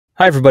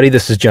Hi everybody,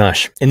 this is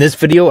Josh. In this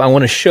video, I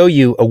want to show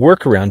you a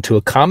workaround to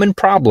a common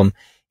problem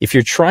if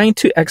you're trying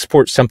to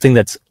export something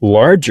that's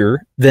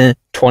larger than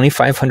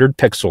 2500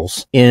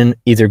 pixels in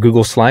either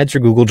Google Slides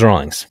or Google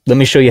Drawings. Let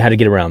me show you how to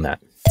get around that.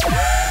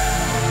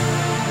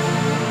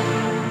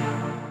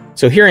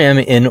 So here I am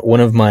in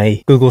one of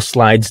my Google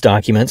Slides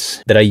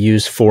documents that I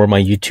use for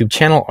my YouTube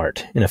channel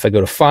art. And if I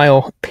go to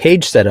File,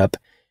 Page Setup,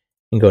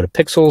 and go to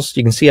Pixels,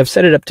 you can see I've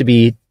set it up to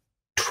be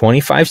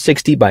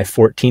 2560 by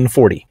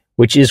 1440.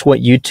 Which is what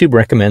YouTube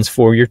recommends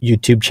for your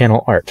YouTube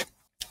channel art.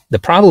 The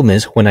problem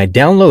is when I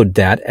download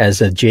that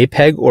as a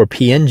JPEG or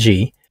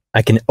PNG,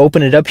 I can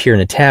open it up here in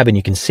a tab and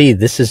you can see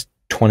this is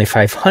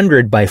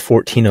 2500 by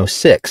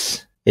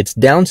 1406. It's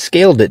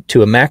downscaled it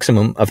to a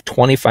maximum of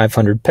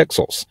 2500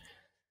 pixels.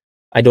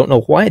 I don't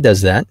know why it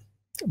does that,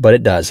 but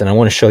it does, and I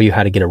want to show you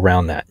how to get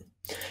around that.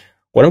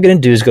 What I'm going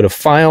to do is go to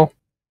File,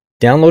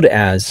 Download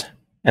As,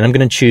 and I'm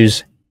going to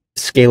choose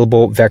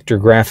Scalable Vector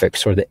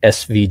Graphics, or the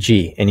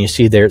SVG, and you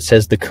see there it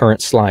says the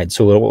current slide,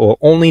 so it will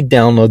only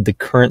download the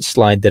current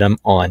slide that I'm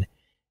on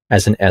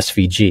as an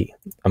SVG.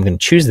 I'm going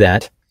to choose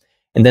that,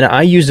 and then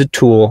I use a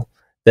tool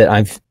that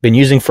I've been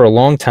using for a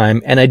long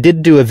time, and I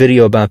did do a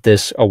video about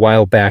this a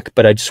while back,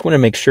 but I just want to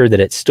make sure that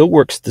it still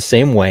works the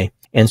same way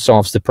and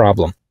solves the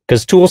problem,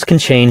 because tools can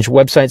change,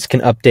 websites can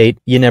update,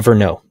 you never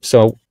know.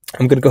 So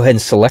I'm going to go ahead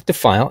and select a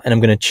file, and I'm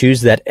going to choose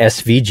that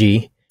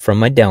SVG from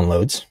my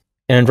downloads.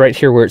 And right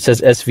here where it says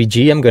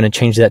SVG, I'm going to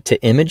change that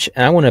to image,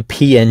 and I want a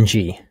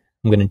PNG.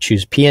 I'm going to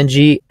choose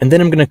PNG, and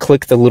then I'm going to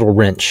click the little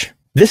wrench.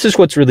 This is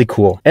what's really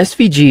cool.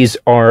 SVGs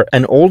are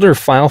an older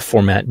file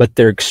format, but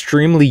they're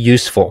extremely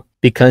useful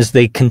because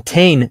they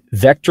contain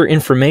vector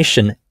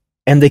information,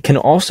 and they can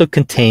also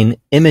contain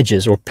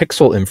images or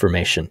pixel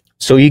information.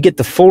 So you get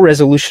the full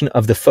resolution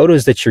of the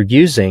photos that you're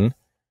using,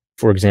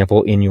 for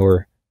example, in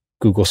your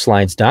Google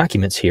Slides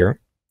documents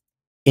here,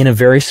 in a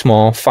very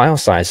small file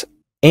size.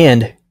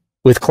 And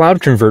with Cloud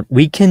Convert,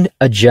 we can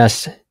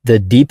adjust the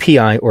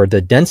DPI or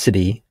the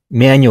density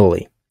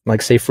manually,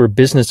 like say for a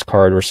business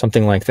card or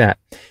something like that.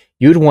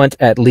 You'd want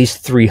at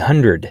least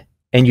 300,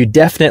 and you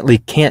definitely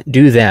can't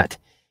do that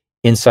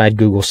inside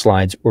Google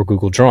Slides or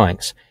Google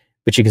Drawings.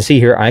 But you can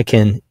see here, I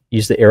can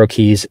use the arrow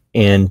keys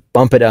and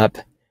bump it up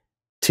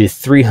to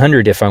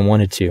 300 if I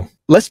wanted to.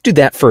 Let's do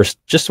that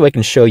first, just so I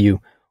can show you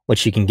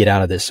what you can get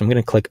out of this. I'm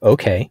going to click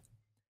OK,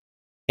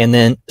 and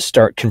then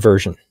Start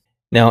Conversion.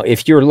 Now,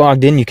 if you're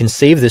logged in, you can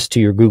save this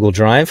to your Google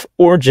Drive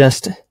or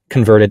just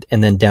convert it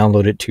and then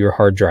download it to your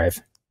hard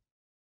drive.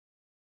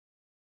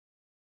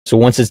 So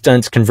once it's done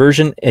its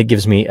conversion, it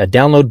gives me a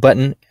download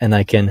button, and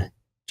I can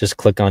just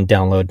click on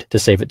download to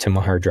save it to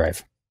my hard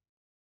drive.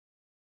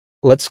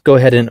 Let's go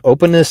ahead and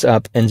open this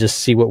up and just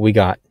see what we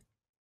got.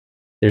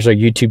 There's our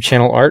YouTube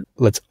channel art.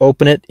 Let's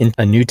open it in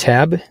a new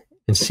tab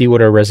and see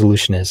what our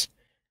resolution is.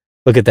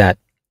 Look at that,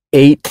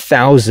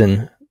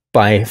 8,000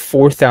 by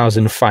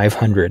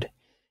 4,500.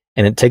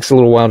 And it takes a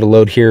little while to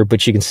load here,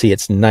 but you can see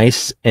it's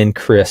nice and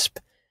crisp.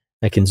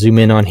 I can zoom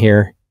in on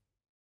here.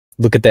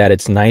 Look at that.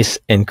 It's nice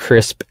and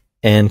crisp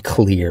and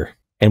clear.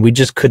 And we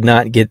just could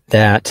not get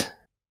that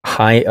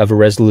high of a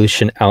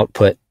resolution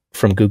output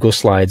from Google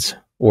Slides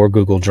or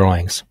Google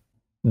Drawings.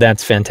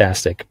 That's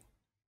fantastic.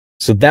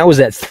 So that was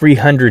at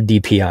 300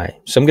 DPI.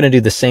 So I'm going to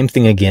do the same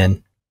thing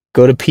again.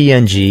 Go to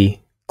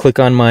PNG, click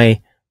on my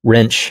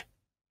wrench,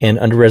 and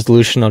under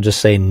resolution, I'll just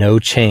say no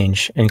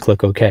change and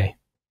click OK.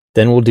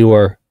 Then we'll do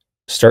our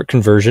Start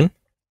Conversion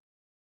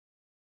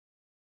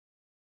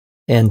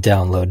and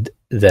download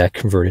that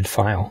converted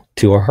file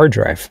to our hard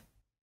drive.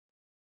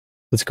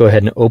 Let's go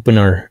ahead and open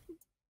our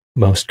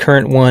most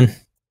current one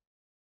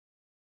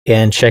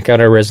and check out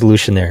our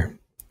resolution there,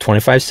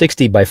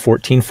 2560 by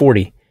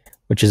 1440,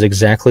 which is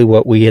exactly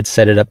what we had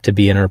set it up to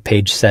be in our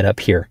page setup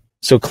here.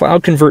 So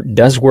Cloud Convert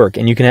does work,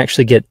 and you can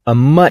actually get a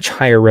much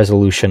higher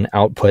resolution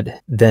output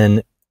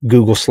than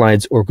Google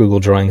Slides or Google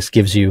Drawings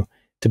gives you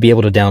to be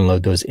able to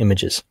download those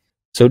images.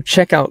 So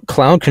check out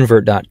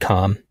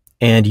cloudconvert.com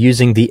and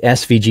using the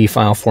SVG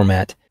file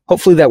format.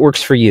 Hopefully that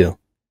works for you.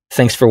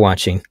 Thanks for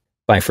watching.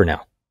 Bye for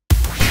now.